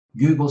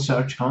Google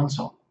Search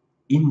Console,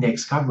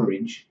 index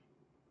coverage,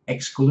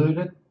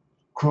 excluded,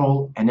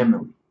 crawl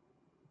anomaly.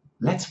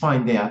 Let's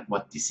find out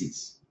what this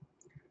is.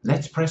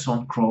 Let's press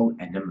on crawl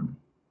anomaly.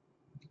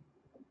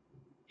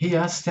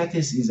 Here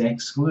status is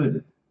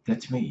excluded.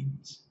 That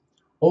means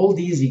all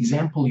these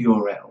example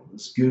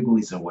URLs Google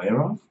is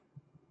aware of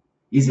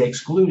is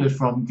excluded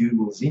from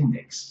Google's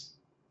index,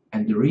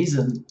 and the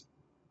reason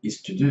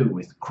is to do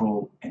with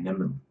crawl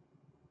anomaly.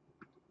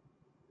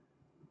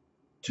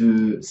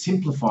 To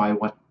simplify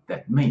what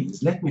that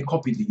means, let me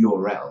copy the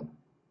URL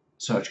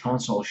Search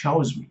Console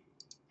shows me.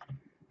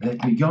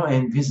 Let me go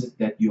and visit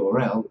that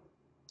URL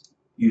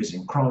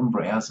using Chrome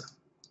browser.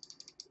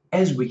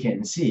 As we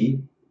can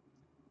see,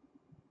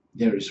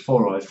 there is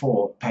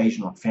 404 page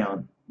not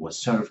found was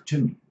served to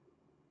me.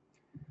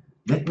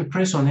 Let me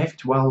press on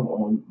F12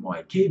 on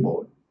my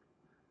keyboard.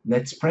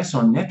 Let's press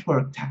on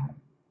Network tab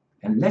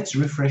and let's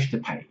refresh the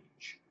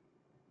page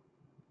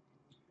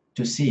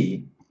to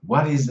see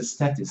what is the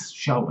status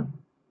shown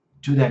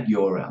to that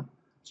URL.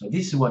 So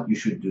this is what you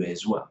should do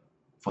as well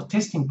for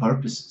testing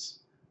purposes,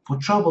 for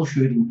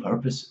troubleshooting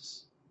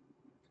purposes.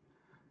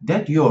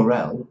 That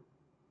URL,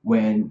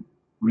 when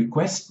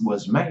request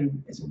was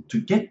made, as in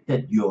to get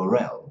that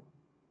URL,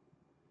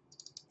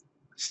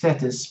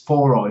 status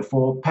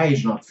 404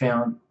 page not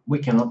found, we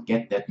cannot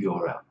get that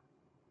URL.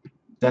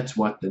 That's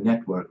what the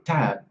Network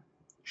tab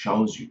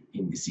shows you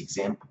in this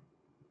example.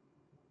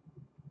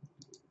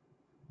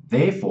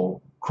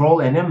 Therefore, crawl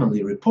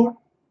anomaly report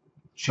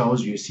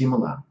shows you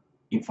similar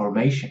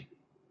information.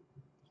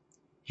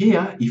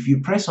 Here, if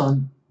you press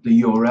on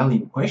the URL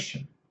in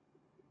question,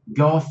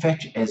 go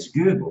fetch as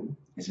Google,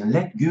 as in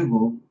let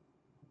Google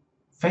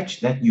fetch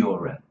that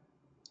URL.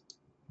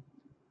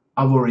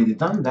 I've already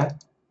done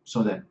that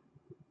so that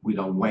we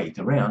don't wait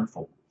around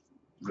for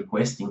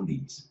requesting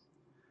these.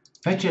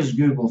 Fetch as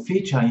Google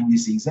feature in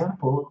this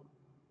example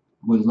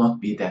will not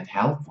be that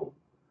helpful,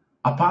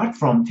 apart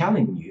from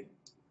telling you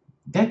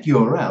that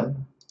URL,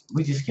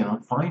 we just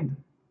cannot find it.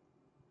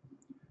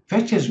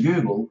 Fetch as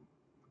Google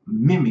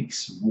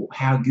mimics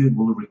how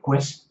Google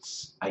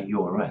requests a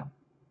URL,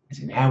 as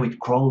in how it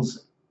crawls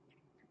it.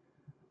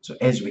 So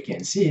as we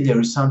can see, there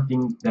is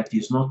something that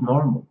is not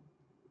normal.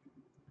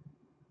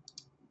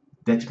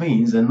 That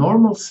means a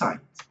normal site,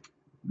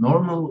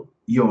 normal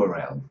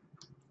URL,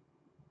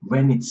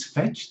 when it's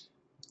fetched,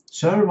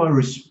 server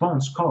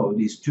response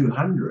code is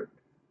 200.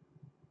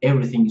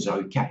 Everything is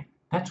okay.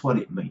 That's what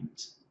it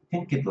means.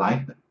 Think it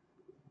like that.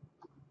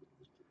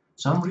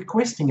 So I'm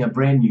requesting a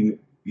brand new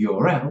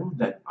URL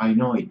that I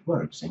know it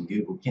works and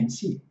Google can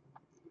see.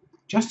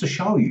 Just to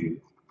show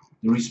you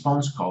the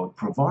response code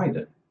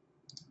provided.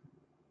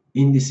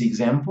 In this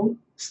example,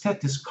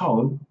 status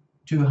code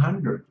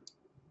 200.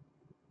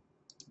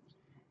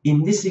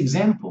 In this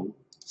example,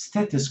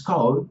 status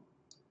code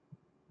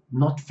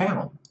not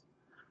found.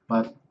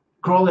 But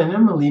crawl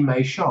anomaly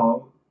may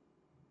show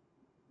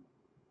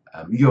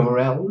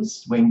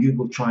URLs when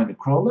Google trying to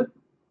crawl it.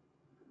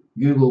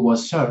 Google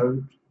was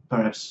served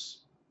perhaps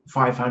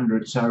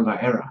 500 server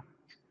error.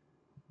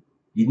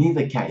 In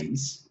either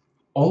case,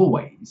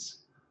 always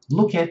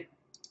look at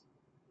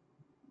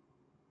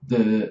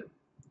the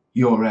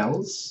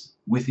URLs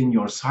within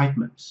your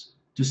sitemaps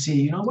to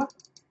see, you know what,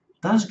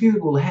 does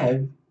Google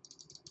have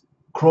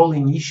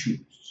crawling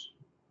issues?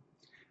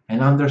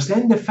 And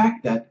understand the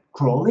fact that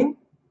crawling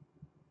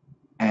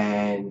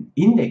and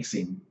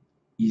indexing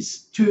is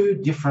two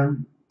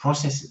different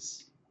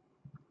processes.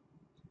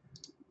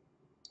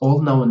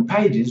 All known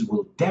pages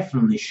will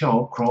definitely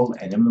show crawl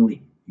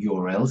anomaly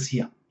URLs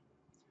here.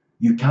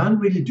 You can't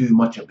really do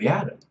much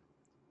about it,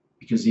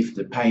 because if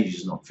the page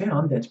is not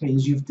found, that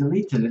means you've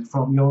deleted it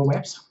from your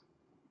website.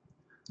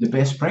 The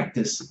best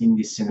practice in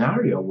this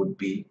scenario would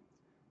be,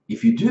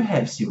 if you do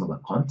have similar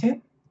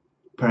content,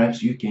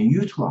 perhaps you can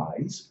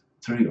utilize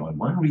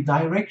 301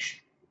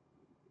 redirection.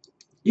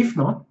 If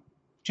not,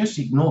 just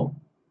ignore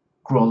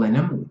crawl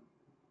anomaly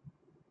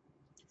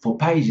for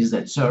pages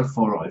that serve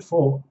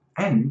 404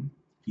 and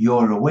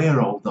you're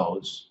aware of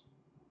those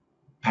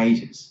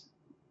pages.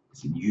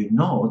 So you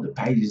know the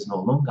page is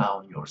no longer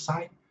on your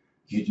site,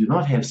 you do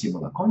not have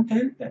similar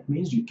content, that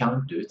means you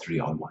can't do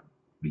 301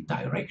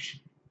 redirection.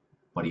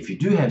 But if you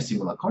do have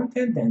similar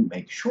content, then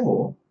make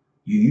sure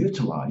you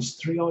utilize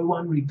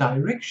 301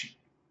 redirection,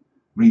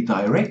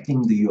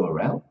 redirecting the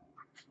URL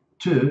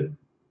to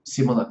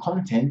similar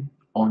content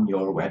on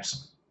your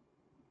website.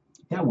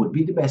 That would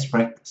be the best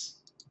practice.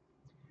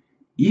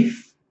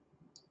 If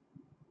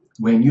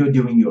when you're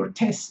doing your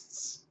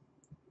tests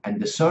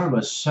and the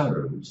server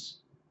serves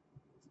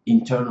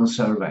internal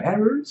server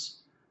errors,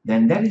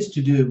 then that is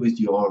to do with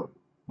your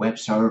web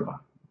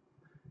server.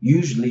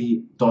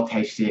 Usually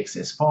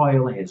 .htaccess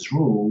file has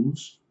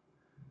rules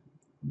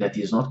that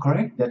is not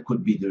correct. That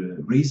could be the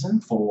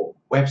reason for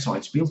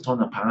websites built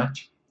on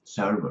Apache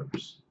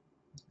servers.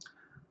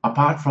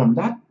 Apart from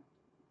that,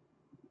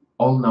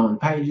 all known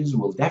pages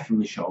will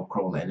definitely show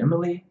crawl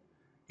anomaly.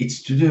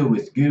 It's to do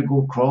with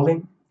Google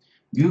crawling.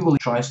 Google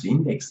tries to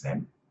index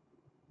them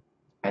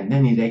and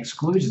then it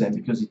excludes them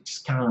because it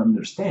just can't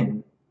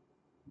understand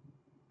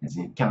as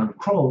in it can't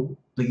crawl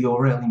the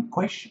URL in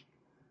question.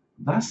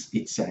 Thus,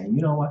 it's saying,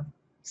 you know what,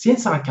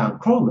 since I can't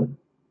crawl it,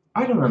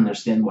 I don't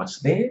understand what's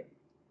there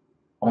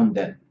on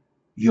that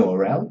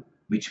URL,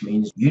 which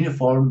means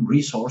Uniform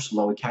Resource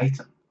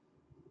Locator.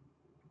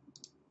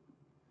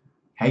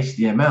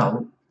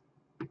 HTML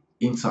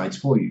insights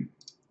for you.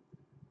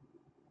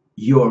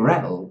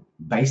 URL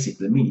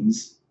basically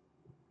means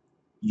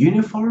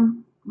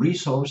Uniform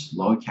Resource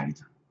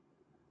Locator.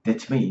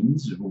 That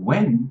means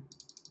when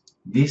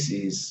this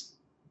is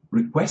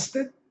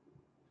requested,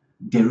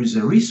 there is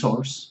a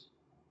resource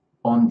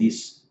on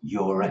this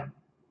URL.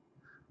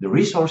 The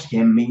resource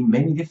can mean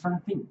many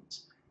different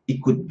things.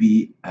 It could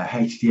be a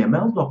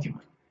HTML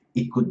document.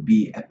 It could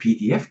be a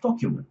PDF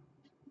document.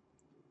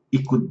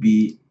 It could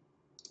be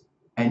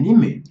an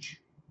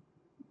image,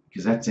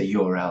 because that's a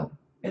URL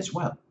as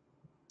well,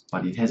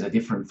 but it has a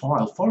different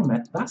file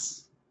format.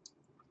 Thus,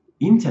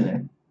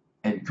 internet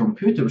and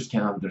computers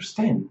can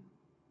understand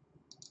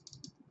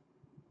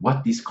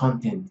what this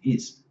content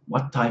is,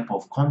 what type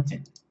of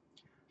content.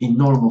 In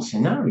normal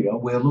scenario,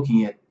 we're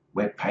looking at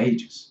web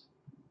pages.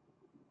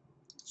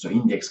 So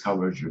index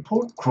coverage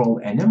report, crawl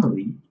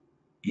anomaly,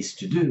 is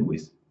to do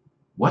with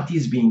what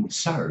is being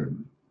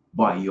served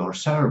by your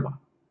server.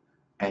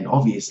 And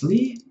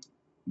obviously,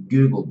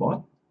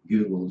 Googlebot,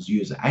 Google's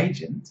user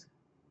agent,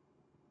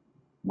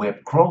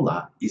 web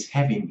crawler, is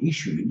having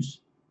issues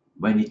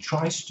when it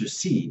tries to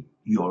see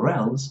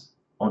URLs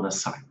on a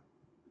site.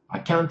 I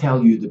can't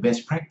tell you the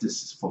best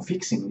practices for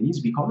fixing these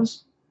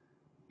because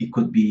it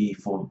could be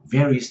for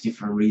various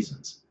different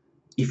reasons.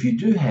 If you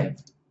do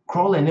have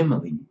crawl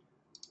anomaly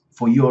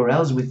for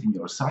URLs within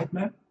your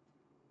sitemap,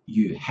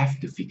 you have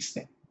to fix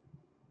them.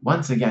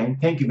 Once again,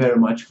 thank you very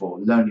much for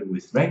learning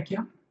with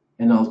Rankia,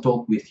 and I'll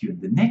talk with you in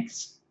the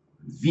next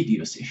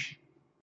video session.